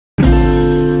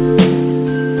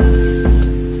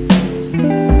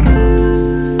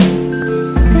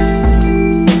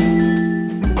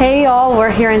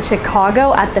We're here in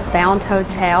Chicago at the Found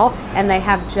Hotel, and they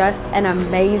have just an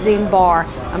amazing bar.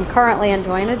 I'm currently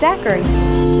enjoying a daiquiri.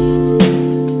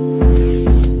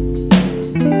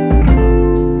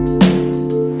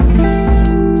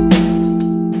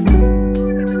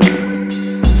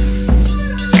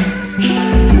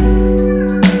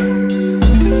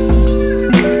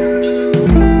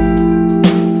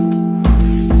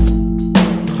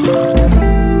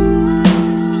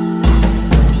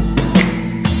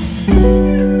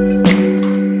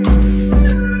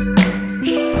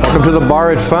 Welcome to the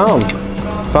bar at Found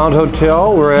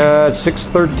Hotel. We're at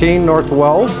 613 North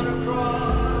Wells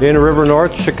in River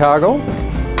North, Chicago.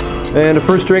 And the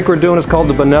first drink we're doing is called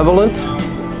the Benevolent,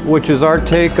 which is our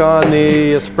take on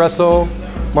the espresso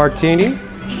martini.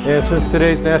 And since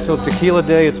today's National Tequila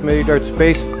Day, it's made our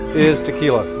base is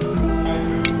tequila.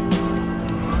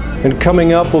 And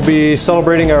coming up, we'll be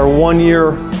celebrating our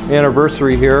 1-year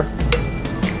anniversary here.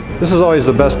 This is always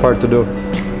the best part to do.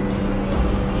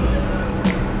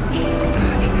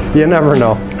 You never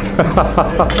know.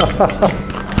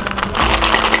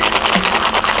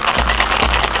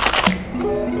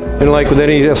 And like with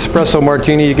any espresso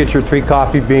martini, you get your 3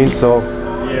 coffee beans, so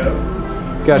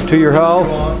got to your health,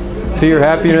 to your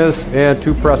happiness, and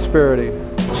to prosperity.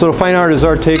 So the fine art is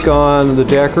our take on the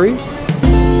daiquiri.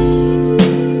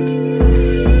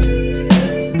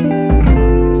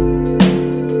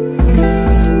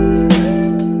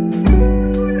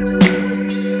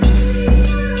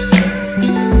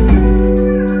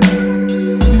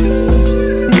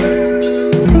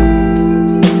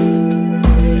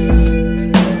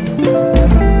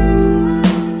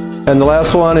 And the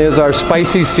last one is our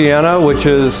spicy Sienna, which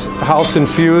is house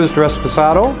infused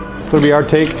Reposado. It's going to be our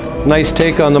nice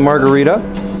take on the margarita.